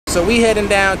So we heading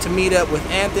down to meet up with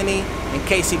Anthony and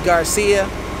Casie Garcia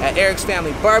at Eric's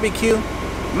Family Barbecue.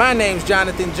 My name's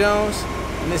Jonathan Jones,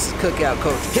 and this is Cookout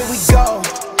Culture. Here we go,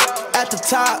 at the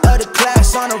top of the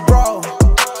class on a roll,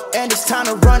 and it's time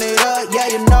to run it up, yeah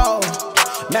you know.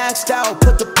 Maxed out,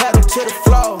 put the pedal to the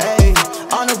floor, hey,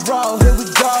 on the roll, here we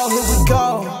go, here we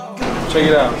go. Check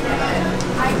it out.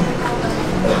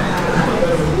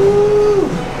 Woo.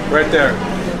 Right there.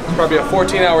 It's probably a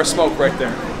 14-hour smoke right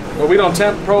there. But we don't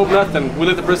temp, probe, nothing. We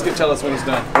let the brisket tell us when it's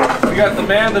done. We got the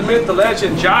man, the myth, the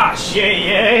legend, Josh.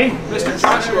 Yay. Mr.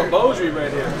 Joshua Beaudry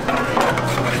right here.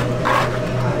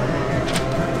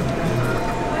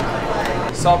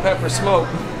 Salt, pepper, smoke,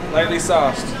 lightly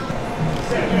sauced.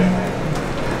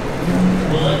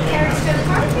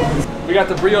 We got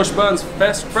the brioche buns,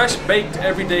 fresh baked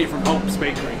every day from Hope's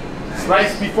Bakery.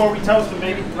 Slice before we toast them,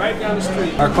 baby. Right down the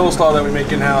street. Our coleslaw that we make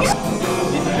in-house.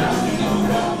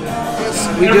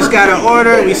 We just got an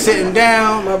order. We sitting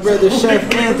down. My brother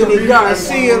Chef Anthony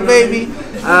Garcia, baby.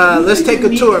 Let's take a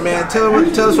tour, man. Tell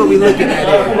us what we looking at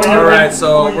here. All right,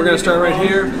 so we're gonna start right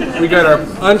here. We got our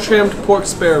untrimmed pork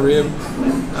spare rib.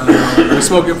 We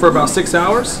smoke it for about 6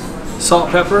 hours.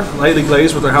 Salt, pepper, lightly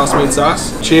glazed with our house-made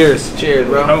sauce. Cheers. Cheers,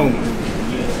 bro.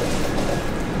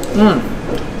 Boom.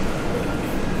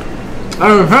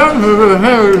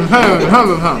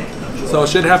 So it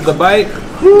should have the bite,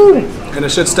 and it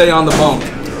should stay on the bone.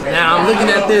 Now I'm looking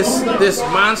at this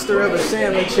monster of a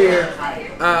sandwich here.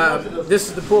 This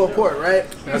is the pulled pork, right?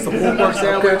 That's the pulled pork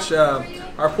sandwich.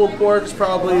 Our pulled pork is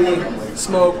probably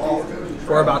smoked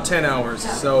for about 10 hours.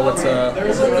 So it's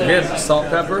again salt,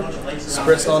 pepper,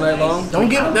 spritzed all night long. Don't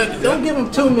give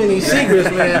them too many secrets,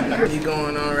 man. What's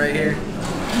going on right here?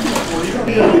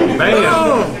 Bam!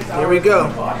 Oh, here we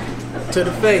go. To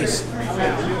the face.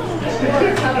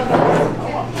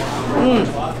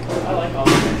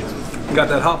 You got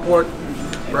that hot pork,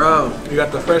 bro. You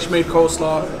got the fresh made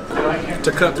coleslaw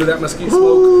to cut through that mesquite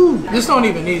Ooh, smoke. this don't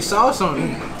even need sauce on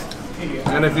it.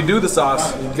 And if you do the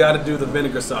sauce, you got to do the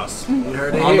vinegar sauce. You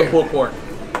heard it on here. the pulled pork.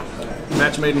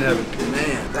 Match made in heaven.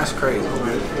 Man, that's crazy.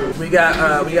 We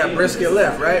got brisket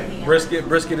left, right?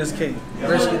 Brisket is king.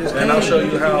 Brisket is king. And I'll show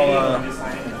you how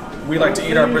we like to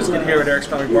eat our brisket here at Eric's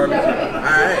Family Barbecue. All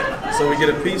right. So we get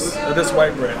a piece of this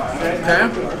white bread. Okay.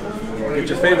 Get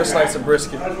your favorite slice of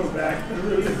brisket.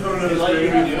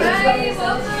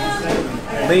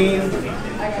 Lean,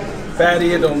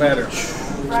 fatty, it don't matter.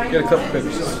 Get a couple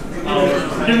pictures.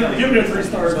 Give it a 3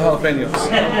 stars. Jalapenos.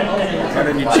 And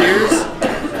then you cheers,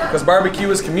 because barbecue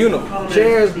is communal.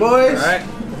 Cheers, boys. All right.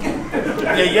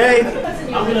 Yay, yay.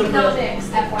 I'm gonna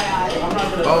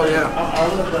Oh, yeah.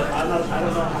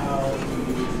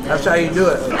 That's how you do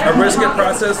it. Our brisket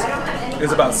process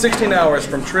is about 16 hours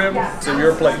from trim to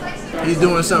your plate. He's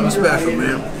doing something special,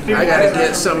 man. I gotta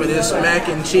get some of this mac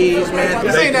and cheese, man.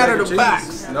 This ain't out of the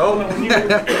box. Nope.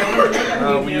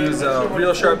 We use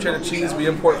real sharp cheddar cheese we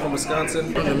import from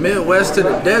Wisconsin. From the Midwest to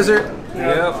the desert.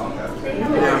 Yep.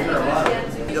 Yeah.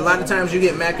 A lot of times you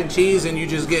get mac and cheese and you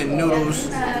just get noodles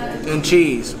and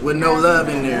cheese with no love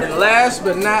in there. And last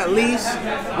but not least,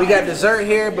 we got dessert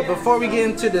here. But before we get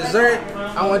into dessert,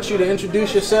 I want you to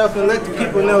introduce yourself and let the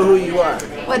people know who you are.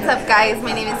 What's up, guys?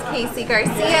 My name is Casie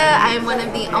Garcia. I'm one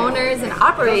of the owners and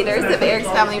operators of Eric's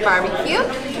Family Barbecue.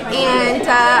 And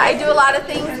I do a lot of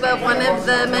things, but one of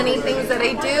the many things that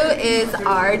I do is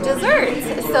our desserts.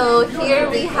 So here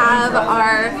we have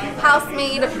our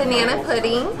house-made banana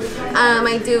pudding.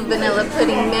 I do vanilla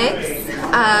pudding mix,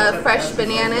 fresh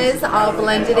bananas all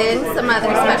blended in, some other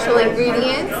special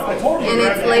ingredients, and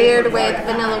it's layered with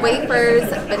vanilla wafers,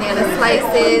 banana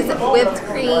slices, whipped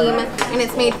cream, and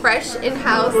it's made fresh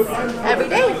in-house every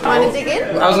day. Want to dig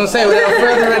in? I was gonna say, without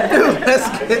further ado, let's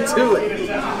get to it.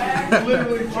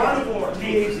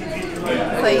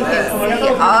 So you can see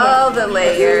all the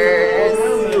layers.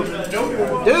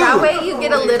 Dude. That way you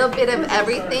get a little bit of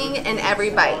everything in every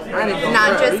bite.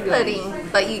 Not just pudding,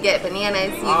 but you get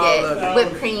bananas, you get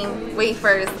whipped cream,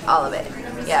 wafers, all of it.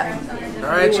 Yeah. All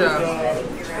right, y'all.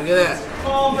 Look at that.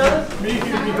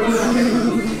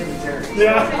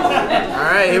 All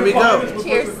right, here we go.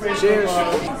 Cheers. Cheers.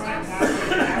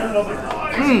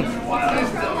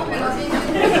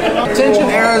 Attention,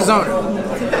 Arizona.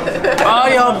 All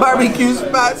y'all barbecue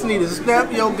spots need to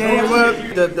step your game up.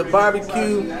 The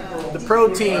barbecue, the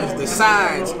proteins, the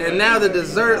sides, and now the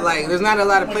dessert. Like, there's not a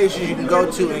lot of places you can go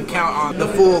to and count on the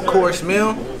full course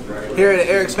meal. Here at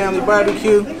Eric's Family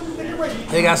Barbecue,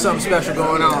 they got something special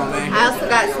going on, man. I also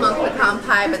got smoked pecan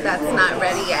pie, but that's not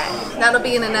ready yet. That'll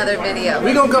be in another video.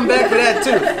 We gonna come back for that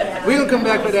too. We gonna come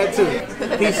back for that too.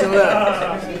 Peace and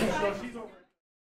love.